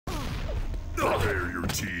your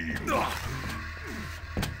team.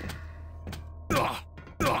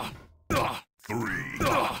 3,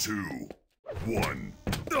 2, 1,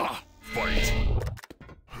 fight!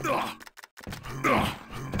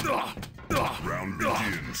 Round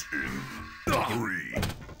begins in 3,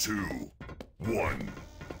 2, 1,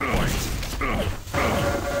 fight!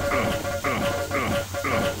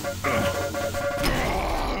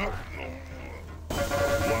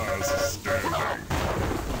 Last standing.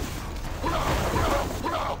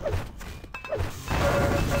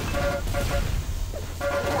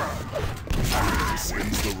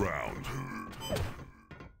 Wins the round.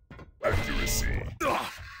 Accuracy.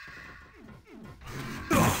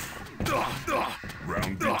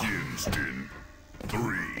 Round begins in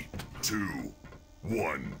 3, 2,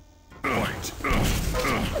 1, fight!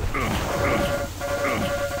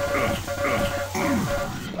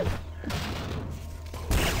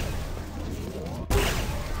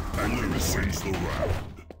 Accuracy wins the round.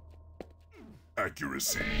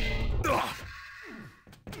 Accuracy.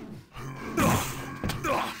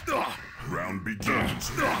 Round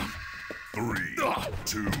begins in 3,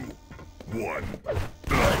 2, 1,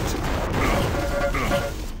 fight!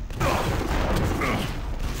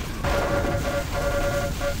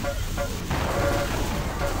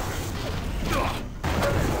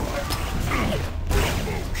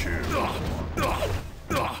 Combo kill.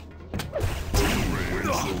 Team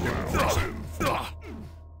wins the round.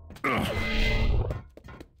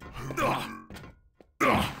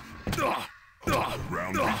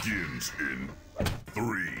 Round begins in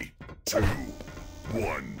 3, 2,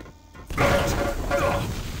 1, fight!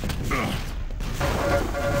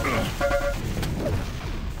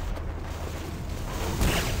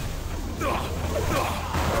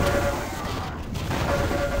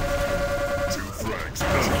 Two frags,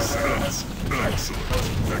 2 seconds.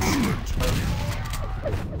 Excellent.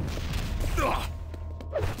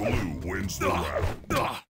 Blue wins the round.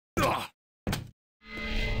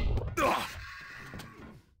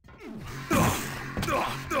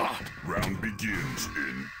 Round begins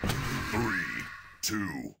in 3,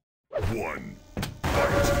 2, 1,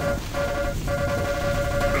 fight!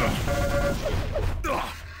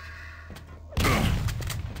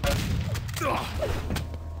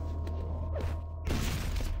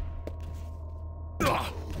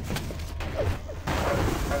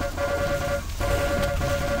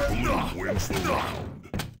 Blue wins the round.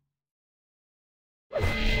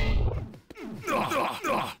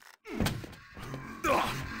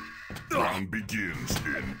 Round begins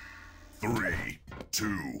in 3,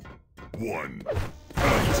 2, 1,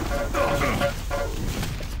 fight!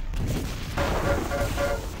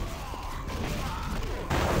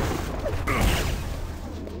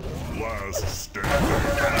 Last standing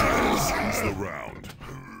wins the round.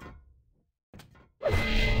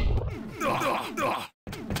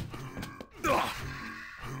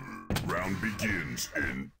 Round begins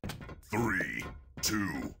in 3,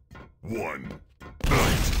 2, 1,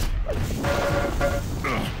 fight!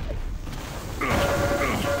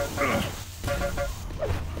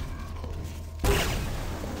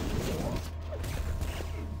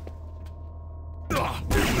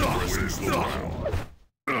 the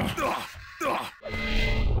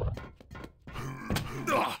round.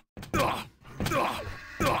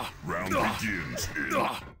 Round begins in 3,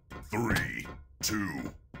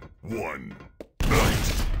 2, 1, fight!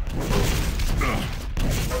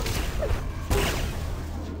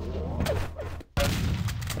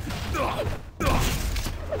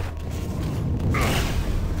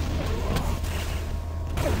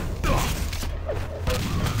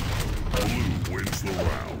 Blue wins the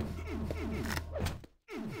round.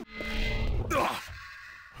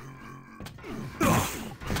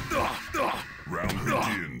 Round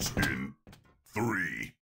begins in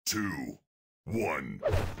 3, 2, 1,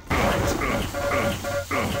 fight!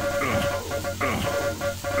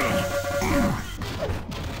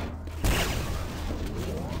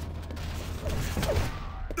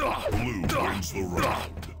 Blue wins the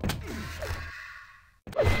round.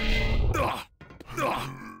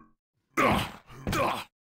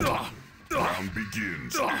 Round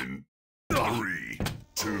begins in 3,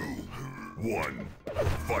 2, 1,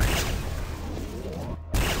 fight!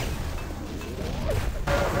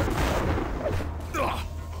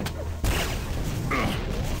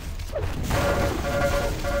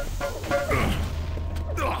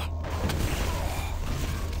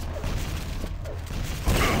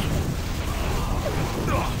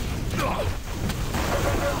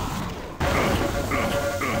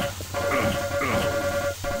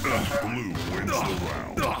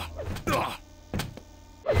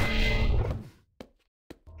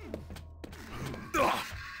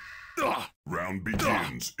 Round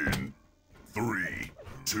begins in 3,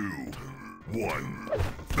 2, 1,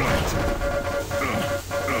 fight!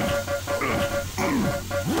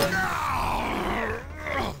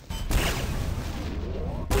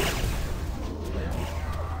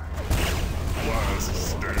 Last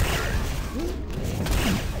standing.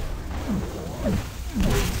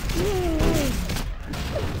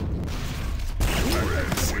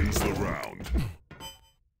 Red wins the round.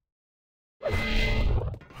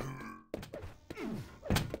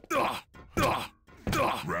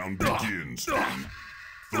 Round begins in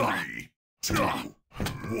 3, 2,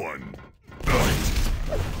 1, fight!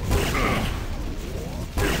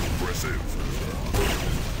 Impressive.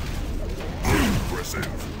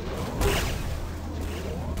 Impressive.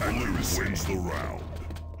 Blue wins the round.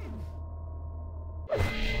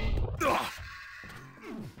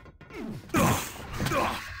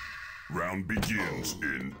 Round begins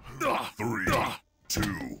in 3,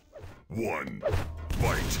 2, 1,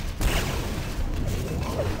 fight!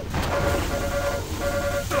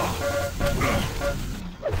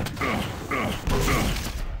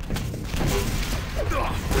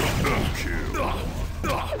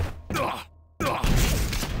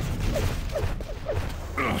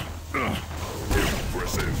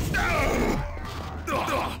 Impressive.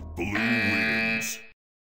 Blue